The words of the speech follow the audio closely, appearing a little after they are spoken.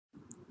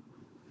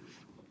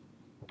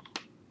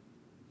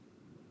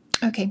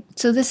Okay,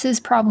 so this is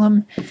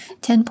problem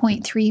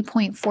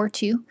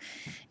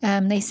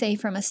 10.3.42. They say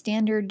from a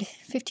standard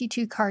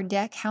 52 card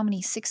deck, how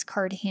many 6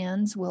 card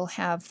hands will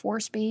have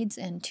 4 spades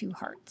and 2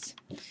 hearts?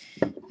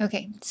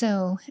 Okay,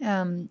 so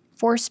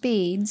 4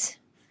 spades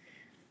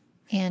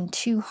and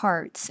 2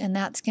 hearts, and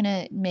that's going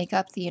to make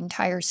up the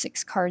entire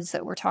 6 cards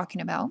that we're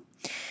talking about.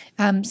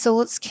 So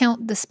let's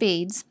count the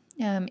spades.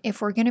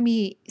 If we're going to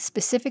be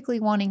specifically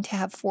wanting to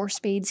have 4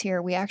 spades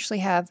here, we actually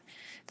have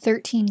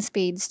 13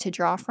 spades to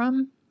draw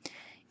from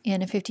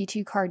in a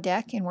 52 card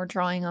deck, and we're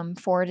drawing them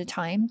 4 at a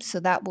time, so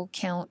that will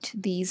count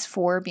these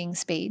 4 being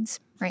spades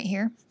right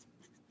here.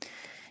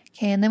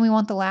 Okay, and then we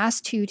want the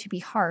last 2 to be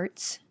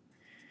hearts,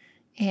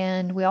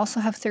 and we also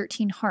have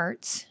 13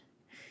 hearts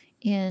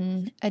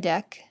in a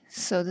deck,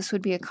 so this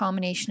would be a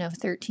combination of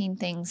 13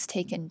 things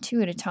taken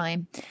 2 at a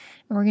time,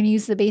 and we're going to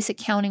use the basic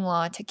counting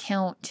law to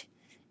count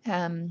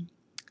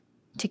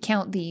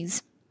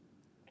these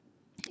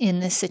in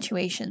this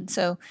situation.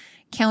 So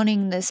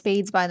counting the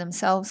spades by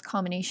themselves,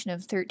 combination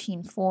of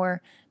 13, 4,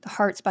 the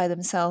hearts by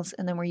themselves,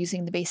 and then we're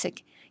using the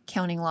basic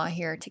counting law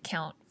here to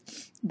count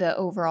the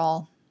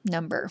overall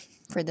number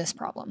for this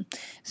problem.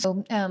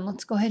 So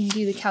let's go ahead and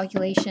do the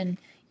calculation.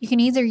 You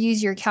can either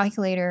use your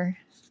calculator.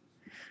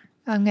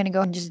 I'm going to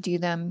go and just do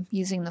them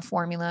using the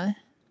formula.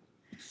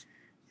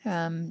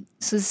 So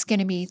this is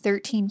going to be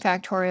 13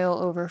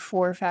 factorial over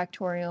 4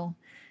 factorial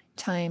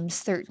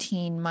times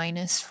 13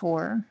 minus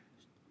 4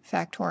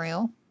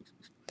 factorial.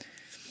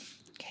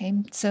 Okay,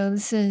 so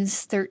this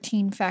is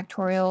 13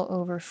 factorial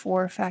over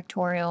 4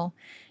 factorial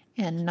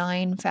and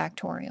 9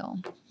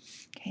 factorial.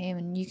 Okay,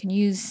 and you can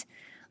use,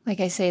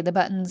 like I say, the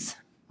buttons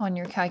on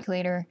your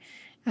calculator.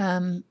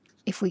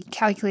 If we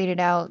calculate it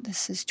out,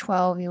 this is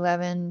 12,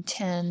 11,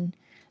 10.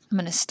 I'm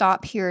going to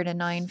stop here at a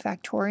 9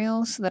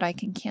 factorial so that I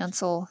can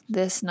cancel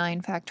this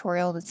 9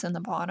 factorial that's in the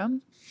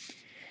bottom.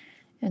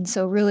 And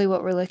so really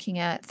what we're looking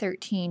at,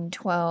 13,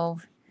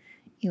 12,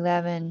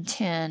 11,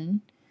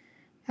 10.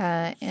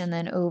 And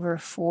then over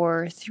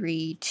 4,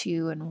 3,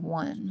 2, and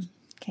 1.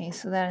 Okay,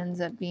 so that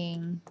ends up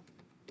being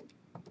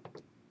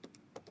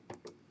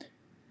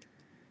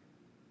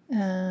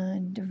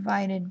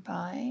divided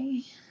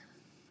by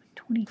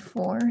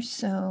 24,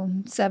 so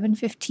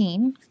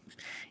 715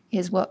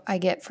 is what I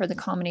get for the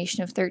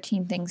combination of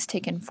 13 things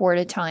taken 4 at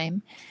a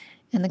time.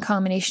 And the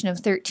combination of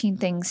 13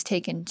 things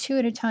taken 2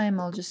 at a time,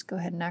 I'll just go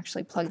ahead and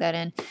actually plug that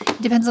in.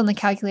 It depends on the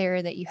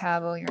calculator that you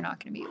have. Oh, you're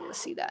not going to be able to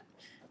see that.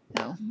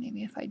 Oh,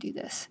 maybe if I do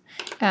this.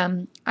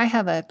 I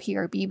have a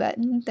PRB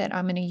button that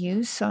I'm going to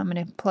use, so I'm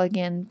going to plug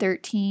in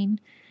 13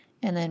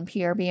 and then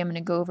PRB. I'm going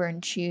to go over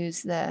and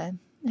choose the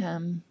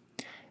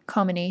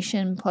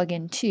combination, plug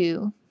in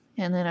 2,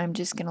 and then I'm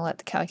just going to let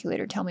the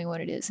calculator tell me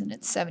what it is, and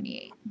it's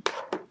 78.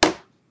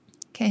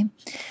 Okay,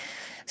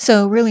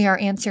 so really our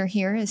answer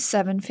here is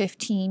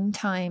 715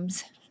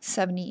 times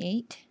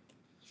 78.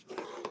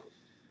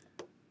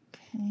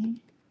 Okay.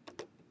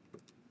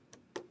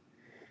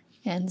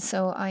 And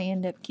so I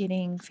end up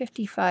getting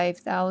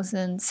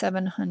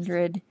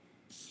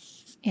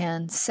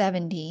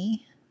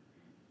 55,770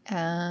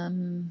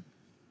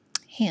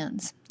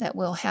 hands that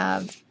will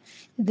have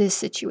this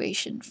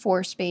situation,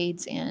 4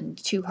 spades and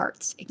 2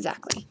 hearts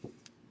exactly.